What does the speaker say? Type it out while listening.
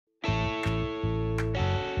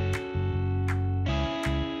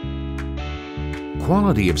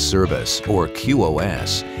Quality of service, or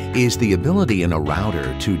QoS, is the ability in a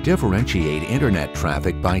router to differentiate internet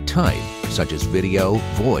traffic by type, such as video,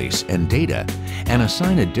 voice, and data, and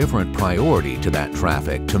assign a different priority to that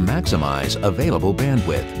traffic to maximize available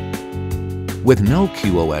bandwidth. With no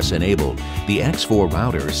QoS enabled, the X4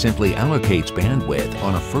 router simply allocates bandwidth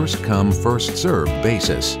on a first-come, first-served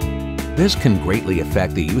basis. This can greatly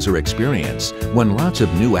affect the user experience when lots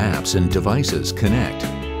of new apps and devices connect.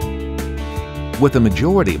 With the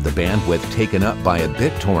majority of the bandwidth taken up by a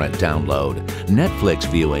BitTorrent download, Netflix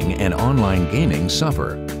viewing and online gaming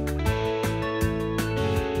suffer.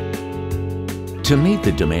 To meet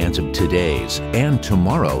the demands of today's and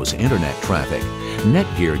tomorrow's internet traffic,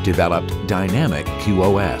 NETGEAR developed Dynamic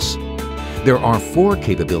QoS. There are 4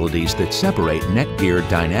 capabilities that separate NETGEAR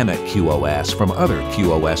Dynamic QoS from other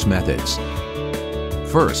QoS methods.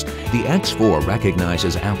 First, the X4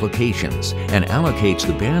 recognizes applications and allocates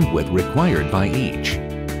the bandwidth required by each.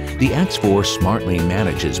 The X4 smartly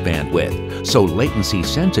manages bandwidth, so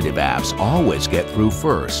latency-sensitive apps always get through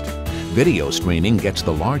first. Video streaming gets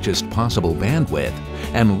the largest possible bandwidth,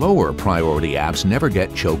 and lower priority apps never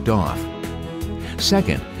get choked off.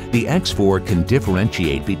 Second, the X4 can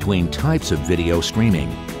differentiate between types of video streaming.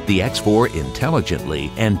 The X4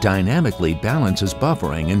 intelligently and dynamically balances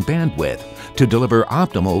buffering and bandwidth to deliver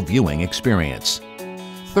optimal viewing experience.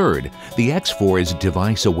 Third, the X4 is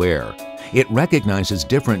device-aware. It recognizes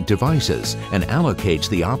different devices and allocates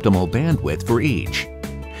the optimal bandwidth for each.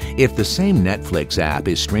 If the same Netflix app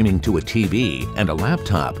is streaming to a TV and a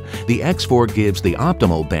laptop, the X4 gives the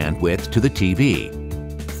optimal bandwidth to the TV.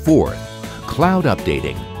 Fourth, cloud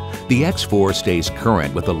updating. The X4 stays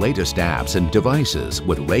current with the latest apps and devices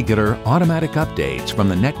with regular, automatic updates from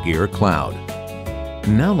the NETGEAR cloud.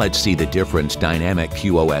 Now let's see the difference Dynamic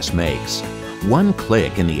QoS makes. One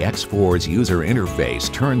click in the X4's user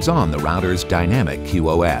interface turns on the router's Dynamic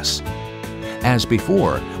QoS. As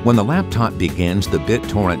before, when the laptop begins the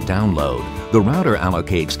BitTorrent download, the router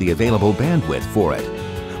allocates the available bandwidth for it.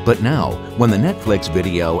 But now, when the Netflix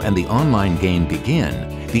video and the online game begin,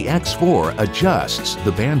 the X4 adjusts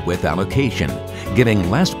the bandwidth allocation, giving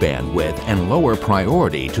less bandwidth and lower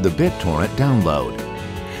priority to the BitTorrent download.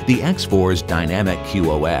 The X4's Dynamic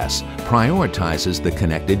QoS prioritizes the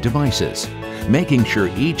connected devices, making sure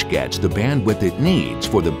each gets the bandwidth it needs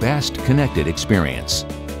for the best connected experience.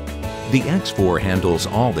 The X4 handles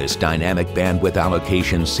all this dynamic bandwidth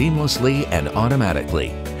allocation seamlessly and automatically.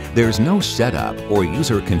 There's no setup or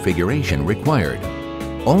user configuration required.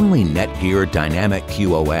 Only NETGEAR Dynamic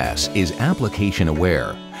QoS is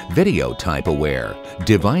application-aware, video type-aware,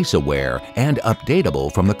 device-aware, and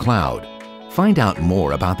updatable from the cloud. Find out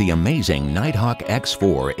more about the amazing Nighthawk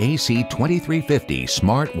X4 AC2350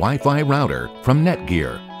 Smart Wi-Fi Router from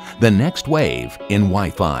NETGEAR, the next wave in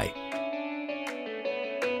Wi-Fi.